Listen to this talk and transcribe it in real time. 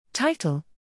Title: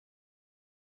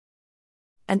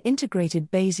 An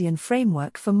integrated Bayesian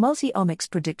framework for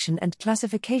multi-omics prediction and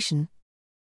classification.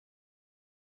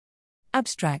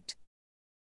 Abstract: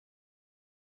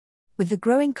 With the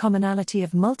growing commonality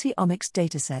of multi-omics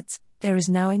datasets, there is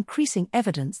now increasing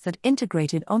evidence that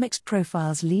integrated omics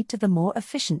profiles lead to the more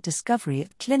efficient discovery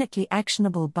of clinically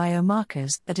actionable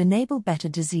biomarkers that enable better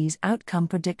disease outcome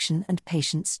prediction and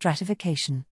patient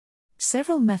stratification.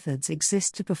 Several methods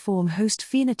exist to perform host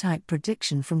phenotype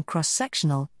prediction from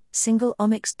cross-sectional, single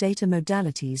omics data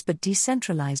modalities but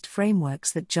decentralized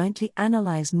frameworks that jointly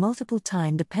analyze multiple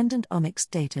time-dependent omics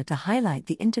data to highlight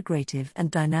the integrative and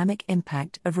dynamic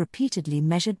impact of repeatedly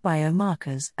measured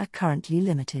biomarkers are currently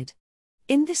limited.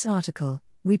 In this article,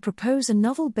 we propose a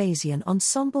novel Bayesian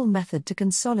ensemble method to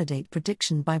consolidate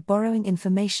prediction by borrowing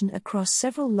information across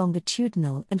several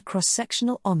longitudinal and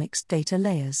cross-sectional omics data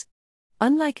layers.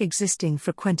 Unlike existing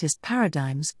frequentist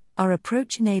paradigms, our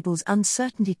approach enables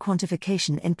uncertainty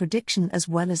quantification in prediction as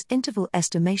well as interval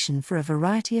estimation for a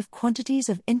variety of quantities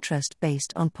of interest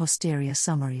based on posterior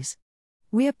summaries.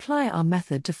 We apply our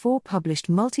method to 4 published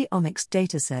multi-omics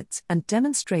datasets and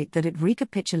demonstrate that it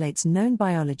recapitulates known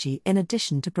biology in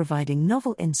addition to providing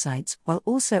novel insights while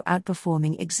also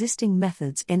outperforming existing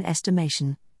methods in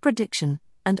estimation, prediction,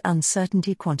 and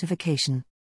uncertainty quantification.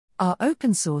 Our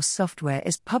open-source software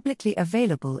is publicly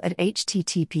available at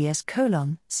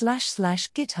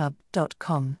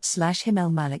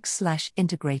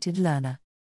https://github.com/himelmalik/integrated learner.